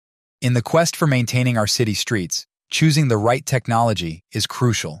In the quest for maintaining our city streets, choosing the right technology is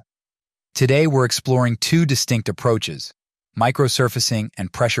crucial. Today we're exploring two distinct approaches, microsurfacing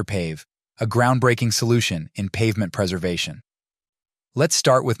and PressurePave, a groundbreaking solution in pavement preservation. Let's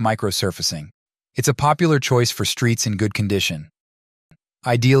start with microsurfacing. It's a popular choice for streets in good condition,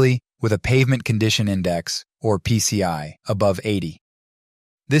 ideally with a pavement condition index, or PCI, above 80.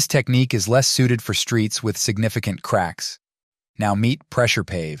 This technique is less suited for streets with significant cracks. Now meet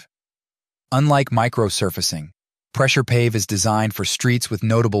PressurePave. Unlike microsurfacing, PressurePave is designed for streets with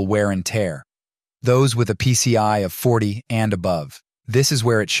notable wear and tear, those with a PCI of 40 and above. This is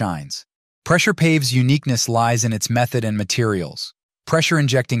where it shines. PressurePave's uniqueness lies in its method and materials,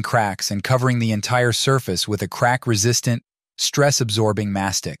 pressure-injecting cracks and covering the entire surface with a crack-resistant, stress-absorbing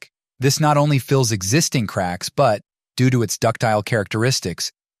mastic. This not only fills existing cracks, but, due to its ductile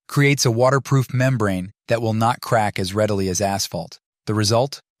characteristics, creates a waterproof membrane that will not crack as readily as asphalt. The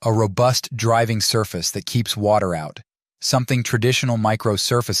result? A robust driving surface that keeps water out, something traditional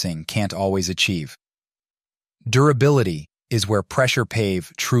microsurfacing can't always achieve. Durability is where PressurePave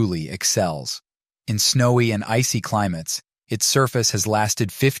truly excels. In snowy and icy climates, its surface has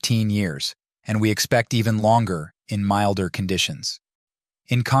lasted 15 years, and we expect even longer in milder conditions.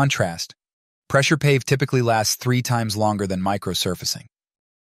 In contrast, PressurePave typically lasts 3 times longer than microsurfacing.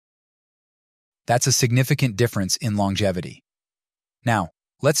 That's a significant difference in longevity. Now,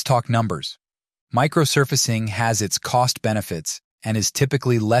 let's talk numbers. Microsurfacing has its cost benefits and is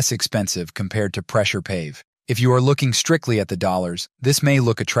typically less expensive compared to PressurePave. If you are looking strictly at the dollars, this may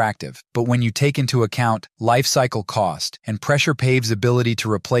look attractive, but when you take into account life cycle cost and PressurePave's ability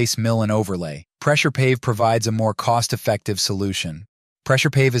to replace mill and overlay, PressurePave provides a more cost-effective solution.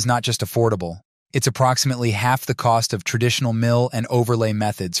 PressurePave is not just affordable, it's approximately half the cost of traditional mill and overlay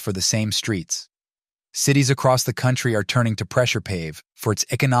methods for the same streets. Cities across the country are turning to PressurePave for its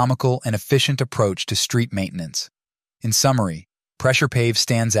economical and efficient approach to street maintenance. In summary, PressurePave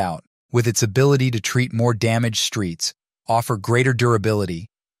stands out with its ability to treat more damaged streets, offer greater durability,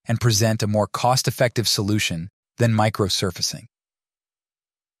 and present a more cost-effective solution than microsurfacing.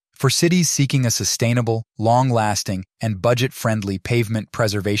 For cities seeking a sustainable, long-lasting, and budget-friendly pavement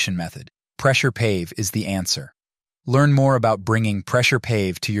preservation method, PressurePave is the answer. Learn more about bringing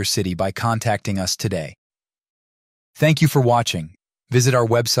PressurePave to your city by contacting us today. Thank you for watching. Visit our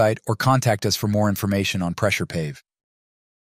website or contact us for more information on PressurePave.